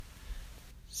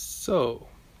So,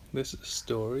 this is a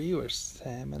story where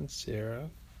Sam and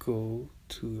Sarah go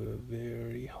to a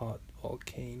very hot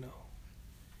volcano.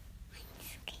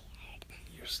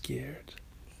 You're scared?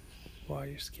 Why are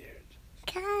you scared?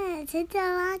 Because it's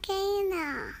a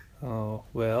volcano. Oh,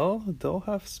 well, they'll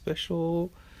have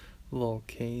special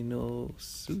volcano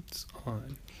suits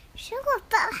on. Sure,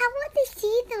 but how would they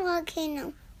see the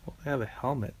volcano? Well, they have a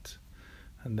helmet,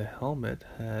 and the helmet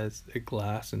has a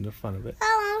glass in the front of it.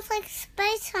 Oh, almost like a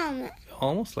space helmet.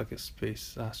 Almost like a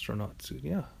space astronaut suit,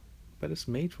 yeah. But it's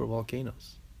made for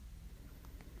volcanoes.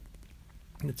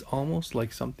 It's almost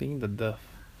like something that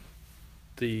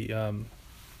the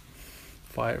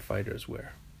firefighters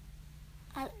wear.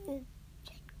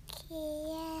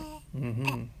 Yeah.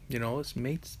 You know, it's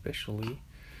made specially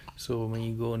so when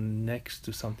you go next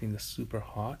to something that's super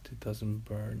hot, it doesn't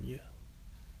burn you.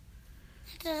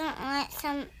 It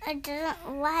doesn't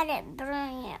let it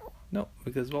burn you. No,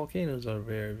 because volcanoes are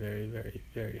very, very, very,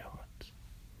 very hot.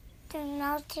 The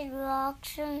melted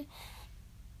rocks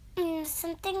and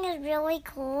something is really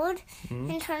cold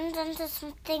and turns into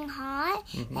something hot,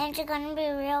 and it's going to be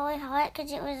really hot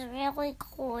because it was really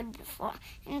cold before,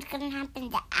 and it's going to happen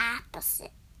the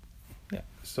opposite. Yeah,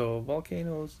 so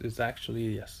volcanoes is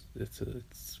actually, yes,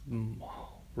 it's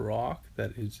rock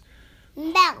that is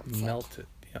melted,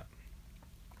 yeah.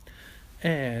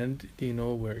 And do you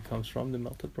know where it comes from, the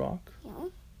melted rock? Yeah.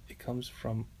 It comes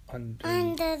from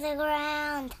under the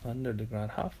ground. Under the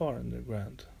ground. How far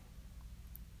underground?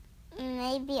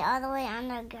 Maybe all the way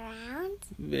underground.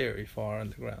 Very far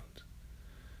underground.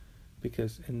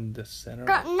 Because in the center...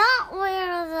 But not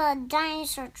where the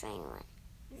dinosaur train went.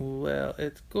 Well,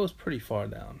 it goes pretty far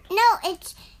down. No,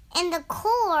 it's in the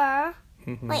core.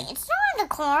 Wait, it's not in the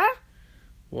core.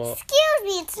 Well, excuse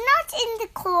me, it's not in the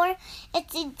core.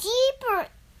 It's deeper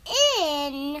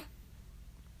in.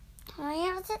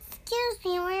 Where is it? Excuse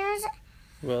me, where is it?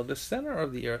 Well, the center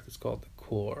of the Earth is called the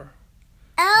core.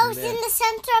 Oh, it's in the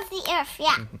center of the Earth,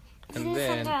 yeah. It's and in the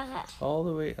then center of it. all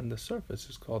the way on the surface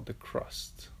is called the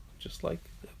crust. Just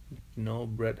like,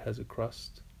 bread has a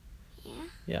crust. Yeah.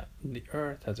 Yeah, the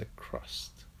Earth has a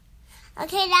crust.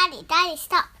 Okay, Daddy,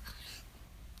 stop.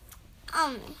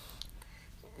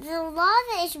 The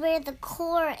lava is where the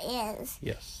core is.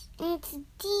 Yes. And it's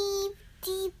deep,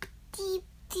 deep, deep,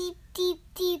 deep, deep,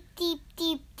 deep, deep,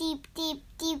 deep, deep, deep,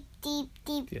 deep, deep,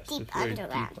 deep, Yes, deep it's very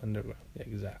underground. deep underground. Yeah,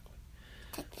 exactly.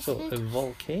 So a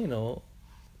volcano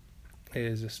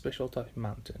is a special type of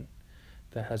mountain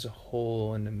that has a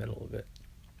hole in the middle of it.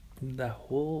 That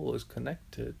hole is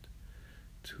connected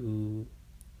to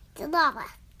the lava.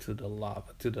 To the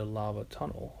lava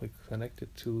tunnel. It's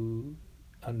connected to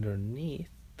underneath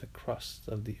the crust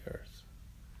of the Earth,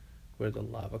 where the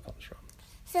lava comes from.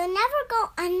 So never go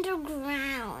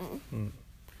underground.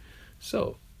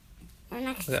 So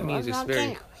that means it's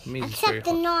volcano. Except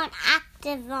the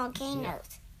non-active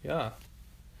volcanoes. Yeah.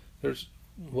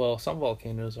 Some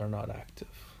volcanoes are not active.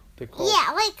 They're called,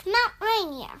 like Mount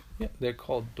Rainier. Yeah, they're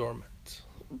called dormant.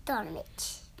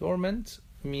 Dormant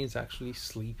means actually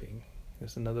sleeping.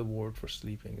 There's another word for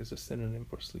sleeping. It's a synonym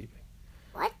for sleeping.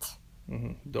 What?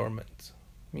 Dormant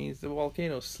means the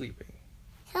volcano is sleeping.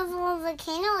 So the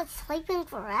volcano is sleeping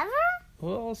forever?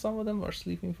 Well, some of them are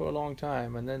sleeping for a long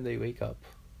time and then they wake up.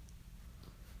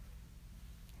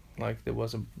 Like there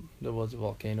was a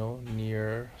volcano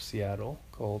near Seattle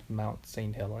called Mount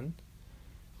St. Helens.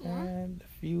 Yeah. And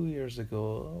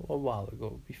a while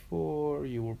ago, before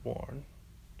you were born,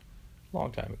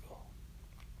 long time ago,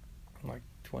 like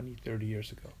 20, 30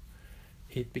 years ago,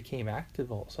 it became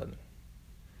active all of a sudden.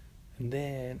 And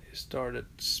then it started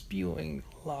spewing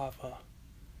lava.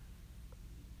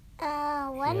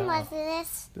 When was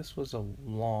this? This was a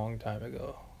long time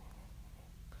ago.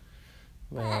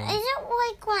 Is it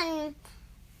like when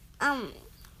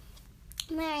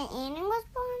Mary Anning was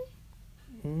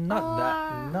born?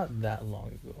 Not that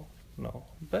long ago. No,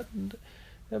 but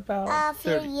about a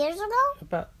few years ago.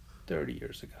 About 30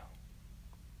 years ago.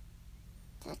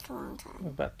 That's a long time.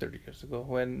 About 30 years ago,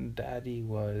 when Daddy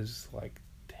was like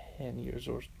 10 years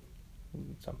or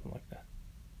something like that.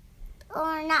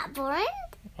 Or not born?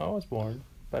 I was born,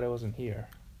 but I wasn't here.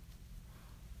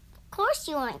 Of course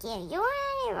you weren't here. You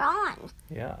were in Iran.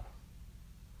 Yeah.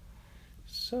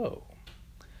 So,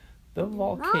 the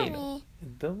volcano.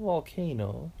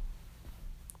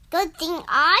 Good thing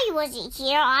I wasn't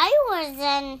here. I was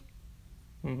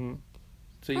in...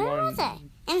 So Where was I?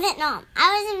 In Vietnam.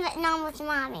 I was in Vietnam with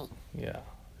Mommy. Yeah.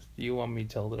 Do you want me to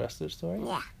tell the rest of the story?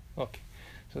 Yeah. Okay.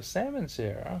 So Sam and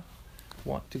Sarah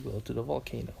want to go to the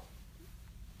volcano.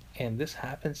 And this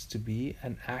happens to be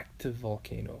an active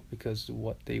volcano because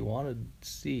what they want to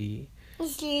see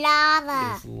It's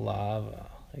lava. is lava.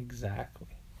 Exactly.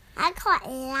 I call it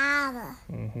lava.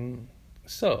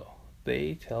 So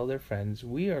they tell their friends,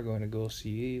 we are going to go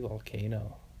see a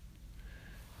volcano.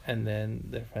 And then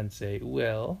their friends say,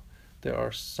 well, there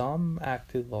are some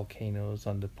active volcanoes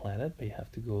on the planet, but you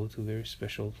have to go to very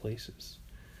special places.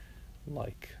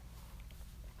 Like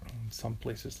some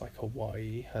places like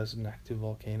Hawaii has an active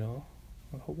volcano.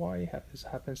 Hawaii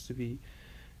happens to be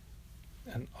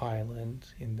an island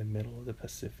in the middle of the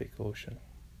Pacific Ocean.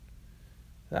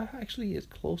 That actually is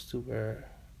close to where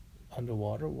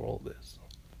Underwater World is,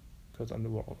 because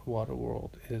Underwater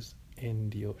World is in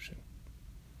the ocean.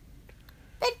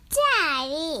 But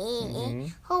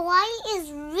Daddy, Hawaii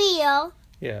is real.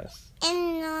 Yes.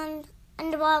 And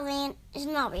Underwater Land is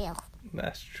not real.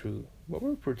 That's true. But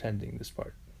we're pretending this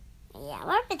part. Yeah,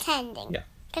 we're pretending. Yeah.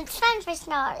 It's fun for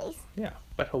stories. Yeah,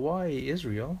 but Hawaii is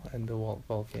real, and the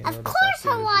volcano. Of course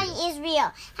Hawaii is real.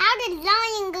 How did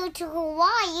Lion go to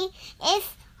Hawaii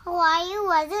if Hawaii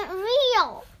wasn't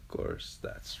real? Of course,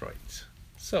 that's right.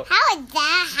 So. How did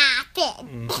that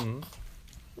happen?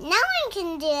 No one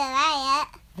can do that.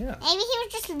 Yeah. Maybe he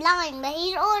was just lying, but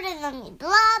he's older than me.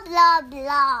 Blah, blah,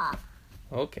 blah.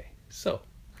 Okay, so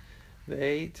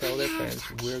they tell their friends,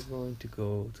 we're going to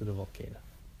go to the volcano.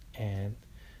 And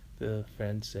the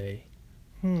friends say,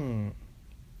 isn't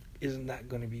that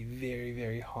going to be very,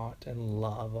 very hot? And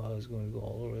lava is going to go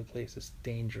all over the place. It's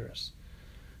dangerous.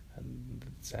 And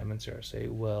Sam and Sarah say,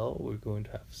 well, we're going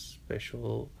to have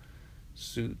special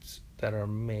suits that are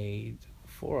made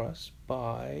for us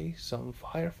by some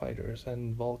firefighters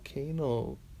and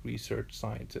volcano research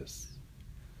scientists.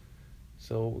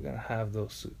 So we're going to have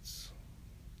those suits.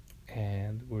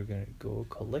 And we're going to go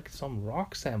collect some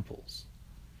rock samples.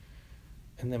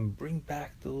 And then bring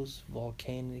back those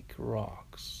volcanic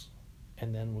rocks.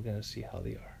 And then we're going to see how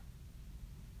they are.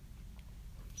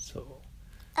 So.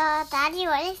 Daddy,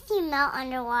 what if you melt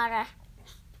underwater?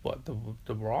 What,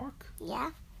 the rock? Yeah.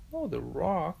 Oh, the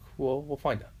rock? Well, we'll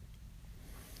find out.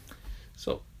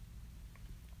 So,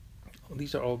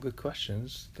 these are all good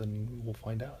questions. Then we'll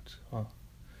find out.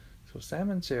 So Sam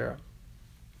and Sarah,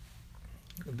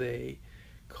 they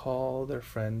call their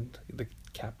friend, the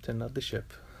captain of the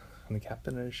ship. And the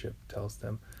captain of the ship tells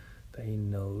them that he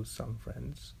knows some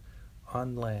friends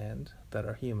on land that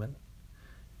are human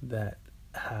that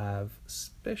have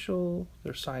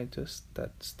they're scientists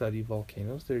that study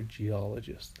volcanoes. They're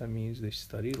geologists. That means they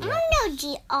study rocks. I'm no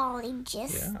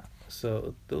geologist. Yeah.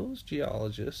 So those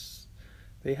geologists,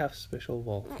 they have special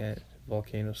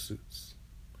volcano suits.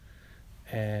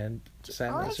 And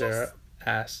Sam and Sarah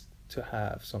asked to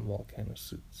have some volcano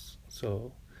suits.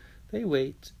 So they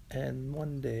wait, and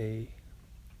one day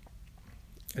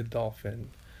a dolphin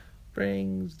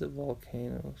brings the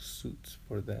volcano suits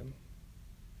for them.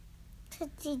 Because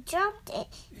they dropped it,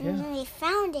 and then they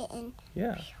found it.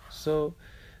 So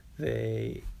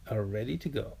they are ready to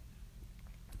go.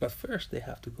 But first they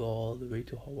have to go all the way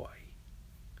to Hawaii.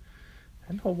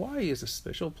 And Hawaii is a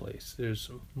special place.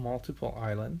 There's multiple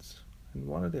islands, and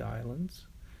one of the islands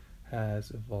has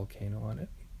a volcano on it.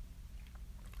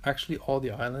 Actually, all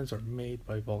the islands are made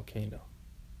by volcano.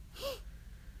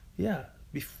 Yeah,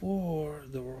 before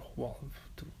there were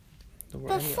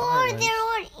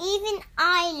even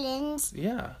islands.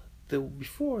 Yeah,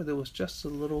 before there was just a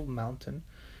little mountain,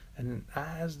 and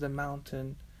as the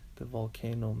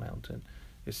volcano mountain,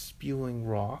 is spewing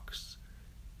rocks,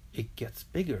 it gets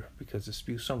bigger because it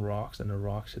spews some rocks, and the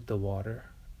rocks hit the water,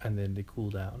 and then they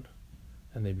cool down,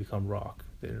 and they become rock.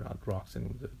 They're not rocks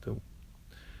anymore.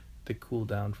 They cool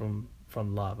down from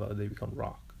lava. They become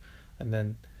rock, and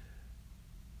then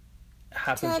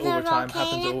happens over time,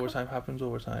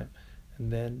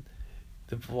 and then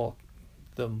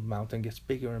the mountain gets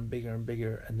bigger and bigger and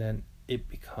bigger, and then it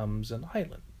becomes an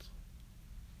island.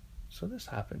 So this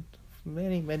happened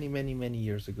many, many, many, many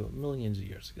years ago, millions of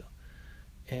years ago.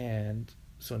 And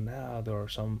so now there are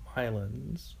some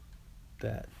islands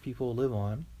that people live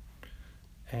on,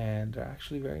 and they're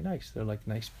actually very nice. They're like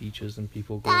nice beaches, and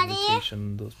people go on vacation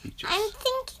on those beaches. I'm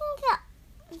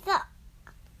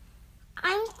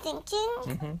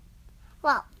thinking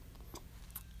well,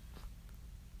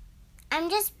 I'm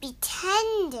just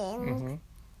pretending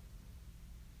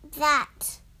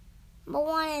that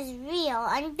Moana is real.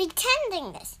 I'm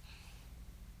pretending this.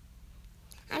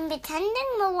 I'm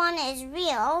pretending Moana is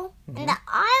real, and the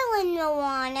island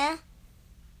Moana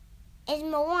is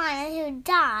Moana who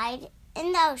died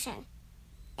in the ocean.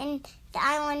 And the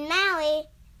island Maui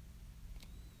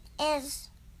is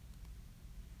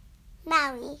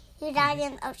Maui who died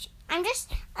in the ocean. I'm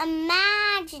just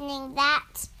imagining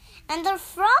that. And they're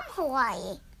from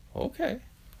Hawaii. Okay.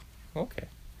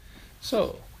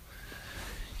 So,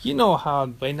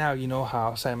 by now you know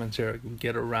how Sam and Sarah can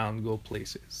get around, go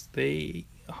places. They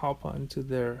hop onto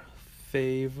their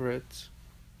favorite,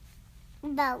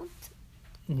 Boat.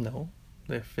 no,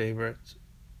 their favorite,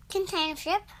 Container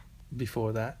ship.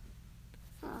 before that,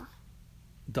 Oh.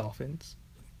 dolphins.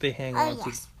 They hang Oh, on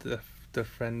yes. to the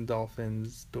friend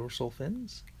dolphins' dorsal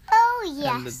fins. Oh,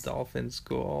 yes. And the dolphins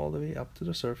go all the way up to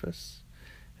the surface.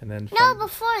 And then No,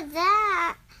 before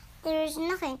that, there was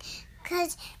nothing.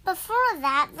 Because before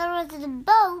that, there was the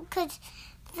boat. Because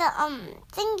the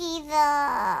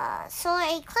the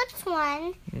solar eclipse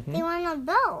one, they were on a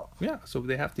boat. Yeah, so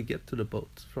they have to get to the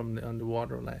boat from the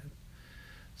underwater land.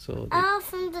 So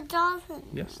From the dolphin.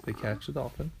 yes, they catch the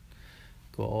dolphin,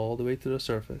 go all the way to the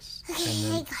surface,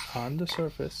 and then on the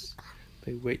surface,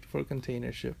 they wait for a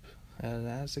container ship. And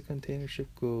as the container ship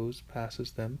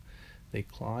passes them, they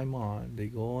climb on. They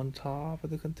go on top of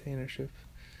the container ship.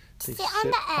 They Sit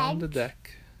sit on the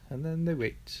deck, and then they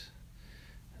wait.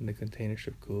 And the container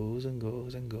ship goes and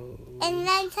goes and goes. And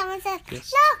then someone says,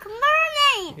 Yes. "Look,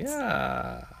 mermaids!"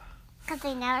 Yeah. Because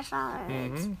they never saw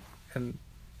mermaids.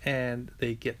 And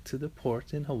they get to the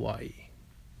port in Hawaii.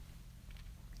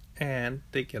 And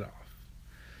they get off.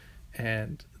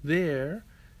 And there,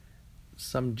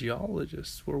 some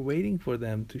geologists were waiting for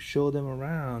them to show them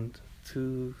around,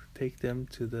 to take them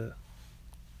to the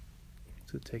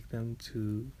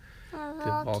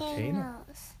volcano.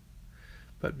 Volcanoes.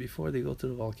 But before they go to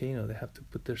the volcano, they have to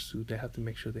put their suit. They have to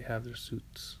make sure they have their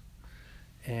suits.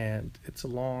 And it's a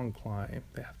long climb.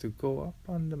 They have to go up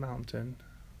on the mountain.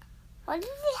 Why did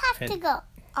they have to go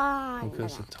on?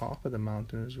 Because the top of the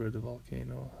mountain is where the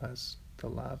volcano has the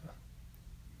lava.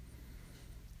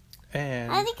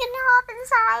 And Are they gonna hop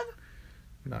inside?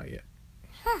 not yet.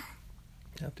 Huh.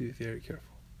 You have to be very careful.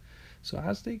 So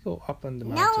as they go up on the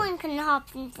mountain, No one can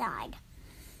hop inside.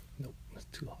 nope, it's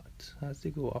too hot. As they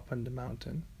go up on the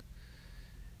mountainside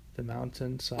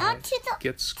Not to the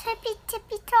gets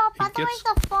tippy top, otherwise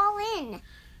they'll fall in.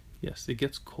 yes, it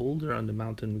gets colder on the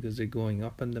mountain because they're going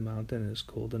up on the mountain and it's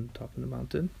cold on the top of the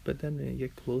mountain. But then when you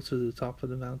get closer to the top of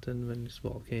the mountain, when it's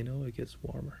volcano, it gets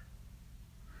warmer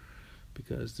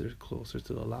because they're closer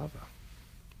to the lava.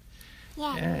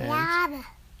 Yeah, lava.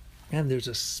 And there's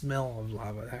a smell of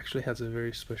lava. It actually has a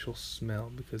very special smell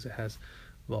because it has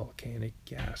volcanic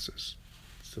gases.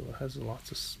 So it has lots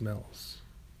of smells.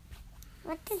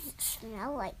 What does it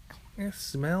smell like? It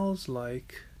smells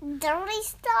like Dirty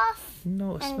stuff?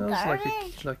 no. It And smells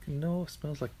garbage? no. It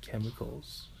smells like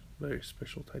chemicals. Very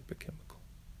special type of chemical.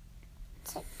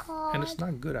 What's it called? And it's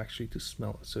not good actually to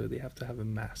smell it. So they have to have a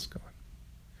mask on.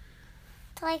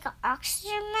 It's like an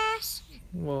oxygen mask?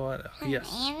 Well, An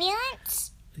yes,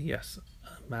 ambulance? yes.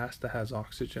 A mask that has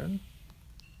oxygen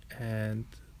and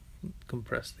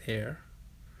compressed air.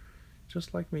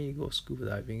 Just like when you go scuba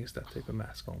diving, it's that type of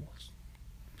mask almost.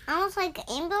 Almost like an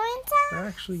ambulance mask?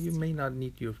 Actually, you may not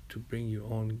need to bring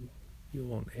your own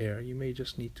air. You may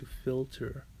just need to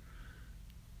filter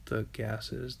the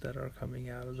gases that are coming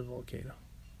out of the volcano.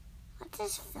 What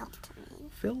does filter mean?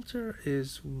 Filter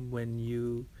is when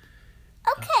you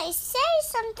Okay, say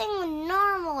something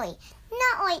normally.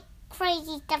 Not like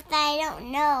crazy stuff that I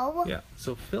don't know. yeah.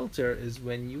 So filter is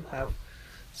when you have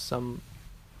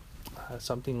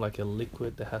something like a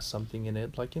liquid that has something in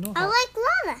it, like I like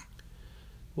lava.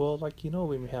 well, like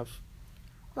when we have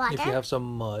Water? if you have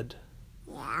some mud,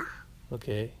 Yeah.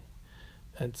 okay,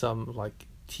 and some like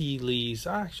tea leaves.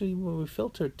 Actually, when we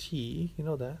filter tea, you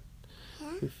know that.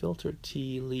 Yeah. We filter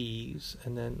tea leaves,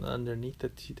 and then underneath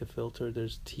the filter,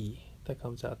 there's tea that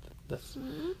comes out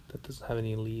that doesn't have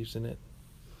any leaves in it.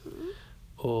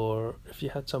 Or if you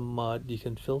had some mud, you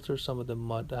can filter some of the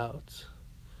mud out.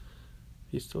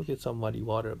 You still get some muddy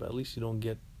water, but at least you don't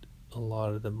get a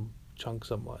lot of the chunks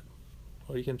of mud.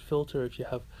 Or you can filter if you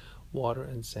have water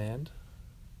and sand.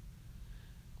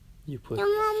 You put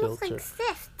Almost filter. like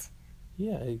sift.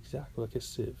 Yeah, exactly, like a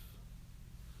sieve.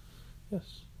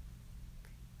 Yes.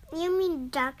 You mean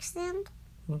dark sand?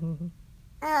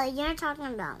 Mm-hmm. You're talking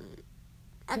about...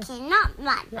 Okay, not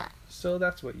mud. Yeah. So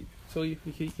that's what you do. So you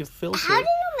filter. How do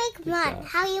you make the mud?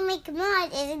 gas. How you make mud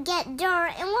is get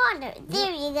dirt and water.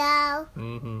 There you go.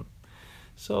 Mm-hmm.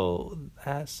 So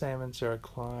as Sam and Sarah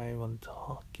climb on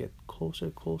top, get closer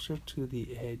to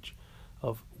the edge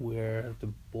of where the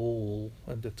bowl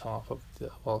at the top of the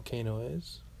volcano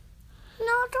is. No,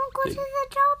 don't go to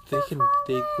the top.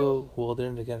 They go well.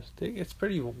 Then again, it's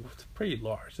pretty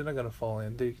large. They're not gonna fall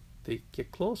in. They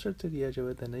get closer to the edge of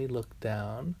it, then they look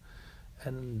down,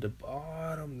 and in the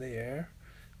bottom there,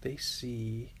 they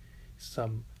see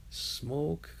some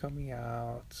smoke coming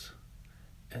out,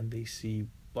 and they see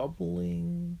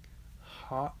bubbling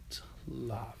hot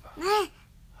lava.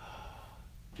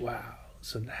 Wow.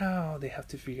 So now they have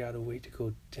to figure out a way to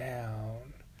go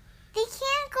down. They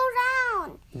can't go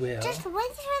down. Well, Just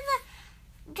wait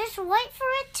for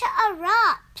it to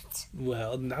erupt.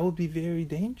 well, that would be very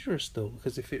dangerous though,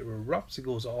 because if it erupts, it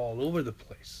goes all over the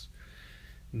place.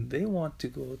 They want to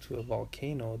go to a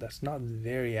volcano that's not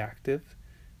very active,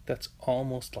 that's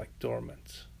almost like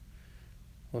dormant.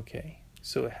 Okay,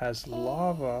 so it has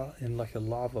lava in like a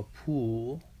lava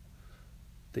pool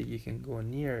that you can go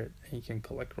near it and you can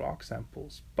collect rock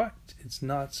samples, but it's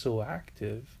not so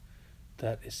active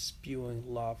that is spewing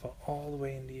lava all the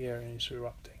way in the air and it's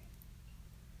erupting.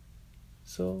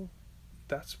 So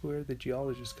that's where the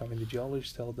geologists come in. The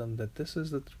geologists tell them that this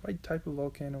is the right type of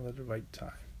volcano at the right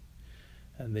time.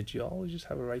 And the geologists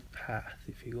have a right path.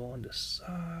 If you go on the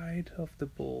side of the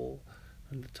bowl,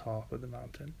 on the top of the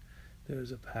mountain,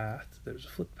 there's a path, there's a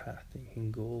footpath, and you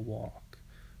can go walk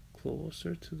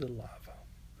closer to the lava.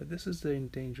 But this is the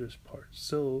dangerous part,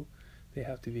 so they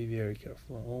have to be very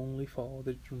careful. Only follow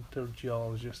the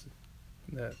geologists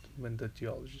when the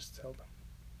geologists tell them.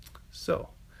 So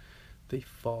they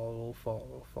follow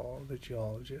the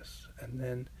geologists, and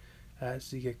then as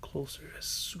they get closer, it's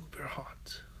super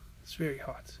hot. It's very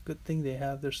hot. Good thing they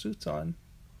have their suits on.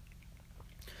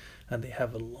 And they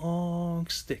have a long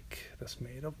stick that's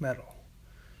made of metal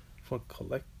for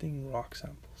collecting rock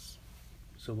samples.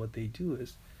 So what they do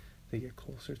is they get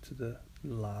closer to the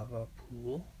lava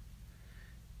pool.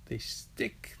 They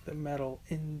stick the metal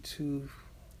into...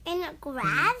 And it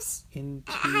grabs?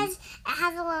 Into... It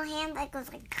has a little hand that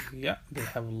goes like... Yeah, they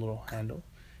have a little handle.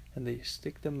 And they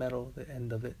stick the metal, the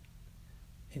end of it,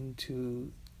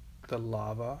 into the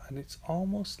lava, and it's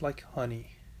almost like honey.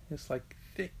 It's like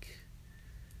thick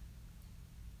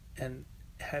and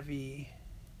heavy.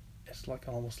 It's like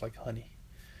almost like honey.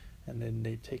 And then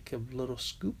they take a little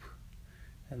scoop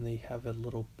and they have a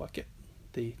little bucket.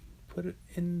 They put it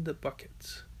in the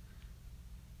bucket,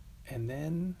 and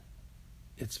then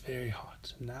it's very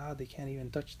hot. Now they can't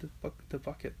even touch the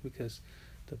bucket because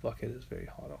the bucket is very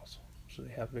hot also. So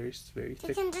they have very thick.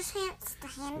 They can just the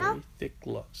handle. Very thick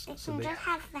gloves. They So can they just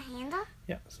have the handle.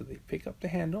 Yeah, so they pick up the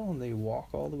handle and they walk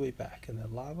all the way back, and the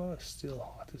lava is still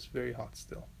hot. It's very hot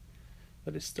still.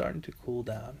 But it's starting to cool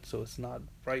down, so it's not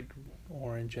bright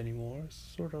orange anymore. It's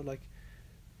sort of like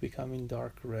becoming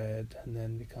dark red, and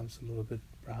then becomes a little bit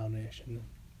brownish, and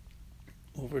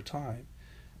over time,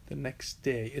 the next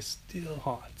day it's still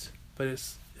hot, but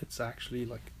it's actually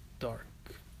like dark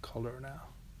color now.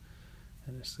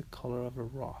 And it's the color of a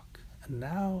rock. And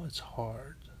now it's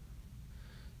hard.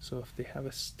 So if they have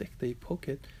a stick, they poke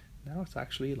it, now it's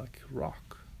actually like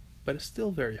rock. But it's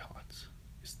still very hot.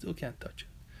 You still can't touch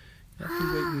it. You have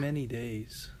to wait many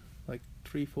days, like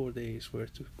 3-4 days for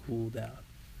it to cool down.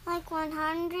 Like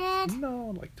 100?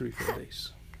 No, like 3-4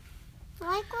 days. Like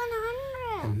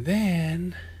 100. And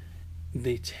then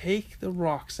they take the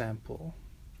rock sample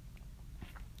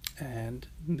and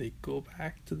they go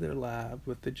back to their lab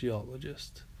with the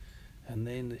geologist, and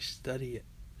then they study it.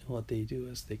 What they do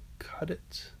is they cut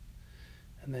it,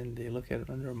 and then they look at it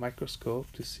under a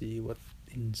microscope to see what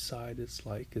inside it's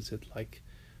like. Is it like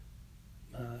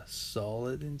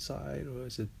solid inside, or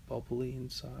is it bubbly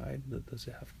inside? Does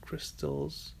it have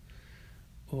crystals?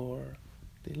 Or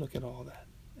they look at all that,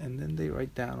 and then they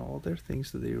write down all their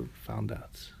things that they found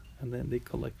out, and then they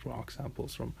collect rock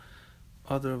samples from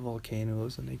other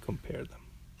volcanoes and they compare them.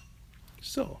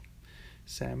 So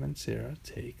Sam and Sarah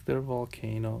take their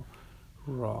volcano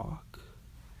rock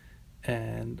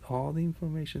and all the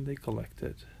information they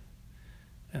collected,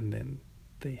 and then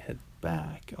they head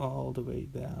back all the way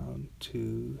down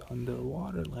to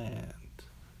underwater land.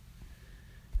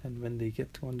 And when they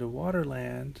get to underwater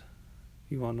land,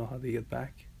 you want to know how they get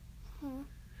back?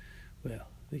 Well,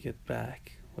 they get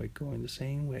back by going the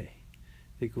same way.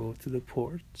 They go to the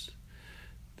ports.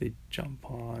 They jump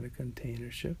on a container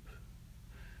ship.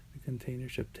 The container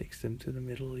ship takes them to the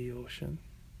middle of the ocean.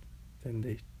 Then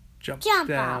they jump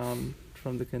down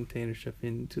from the container ship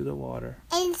into the water.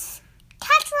 And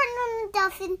catch one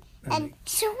dolphin and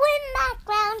swim back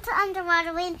down to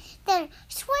underwater land. Then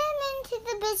swim into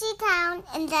the busy town,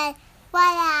 and then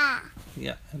voila.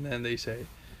 Yeah, and then they say,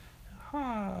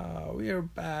 we are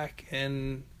back,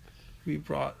 and we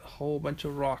brought a whole bunch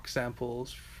of rock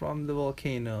samples from the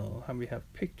volcano, and we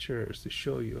have pictures to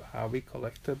show you how we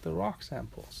collected the rock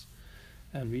samples.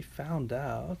 And we found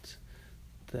out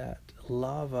that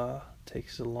lava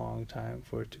takes a long time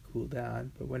for it to cool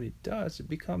down, but when it does, it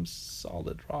becomes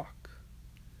solid rock.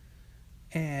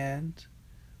 And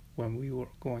when we were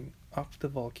going up the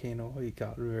volcano, it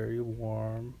got very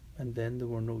warm, and then there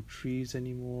were no trees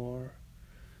anymore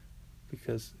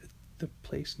because the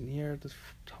place near the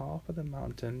top of the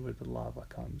mountain where the lava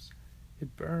comes,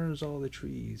 it burns all the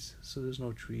trees. So there's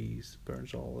no trees. It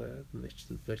burns all the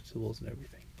vegetables and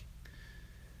everything.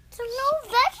 So no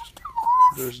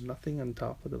vegetables? There's nothing on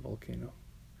top of the volcano.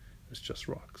 It's just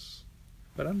rocks.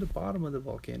 But on the bottom of the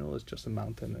volcano is just a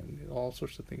mountain and all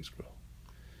sorts of things grow.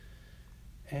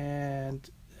 And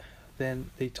then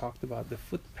they talked about the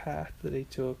footpath that they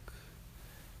took.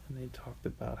 And they talked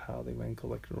about how they went and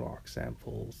collected rock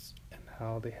samples and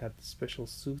how they had special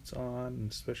suits on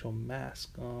and special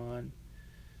mask on.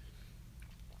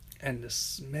 And the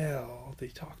smell, they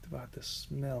talked about the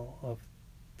smell of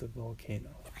the volcano.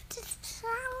 What does it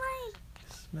smell like?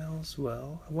 It smells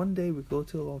well. One day we go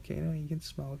to a volcano and you can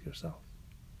smell it yourself.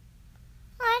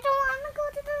 I don't want to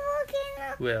go to the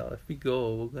volcano. Well, if we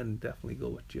go, we're going to definitely go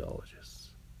with geologists.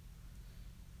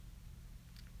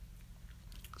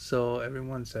 So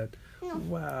everyone said, No.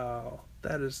 wow,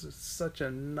 that is such a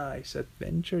nice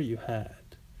adventure you had.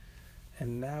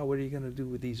 And now what are you going to do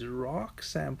with these rock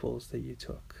samples that you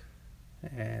took?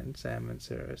 And Sam and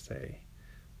Sarah say,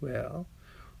 well,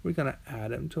 we're going to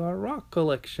add them to our rock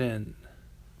collection.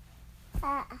 Do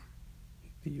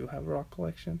you have a rock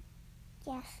collection?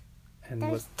 Yes. And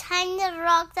There's tons of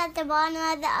rocks at the bottom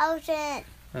of the ocean.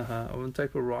 what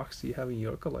type of rocks do you have in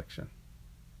your collection?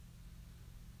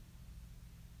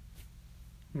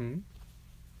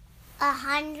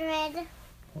 100.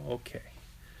 Okay.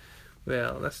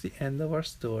 Well, that's the end of our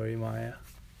story, Maya.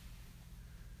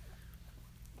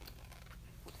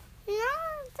 No,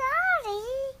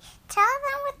 Daddy. Tell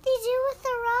them what they do with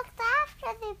the rocks after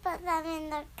they put them in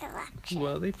their collection.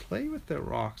 Well, they play with their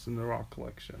rocks in the rock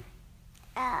collection.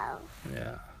 Oh.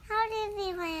 Yeah. How do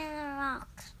they play with the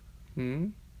rocks?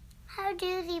 How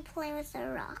do they play with the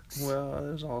rocks? Well,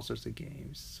 there's all sorts of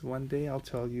games. One day I'll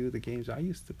tell you the games I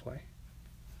used to play.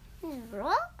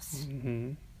 Rocks?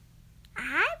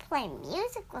 I play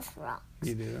music with rocks.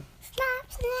 You do? Snap,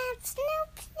 snap, snoop,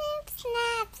 snoop,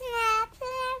 snap, snap,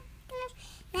 snap,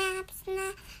 snap,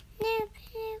 snap, snoop,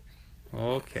 snoop.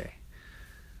 Okay.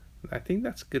 I think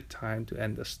that's a good time to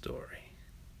end the story.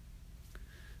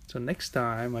 So next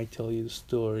time I tell you the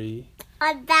story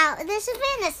About the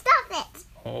savannah. Stop it.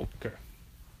 Okay.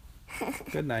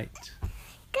 Good night.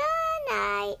 Good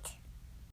night.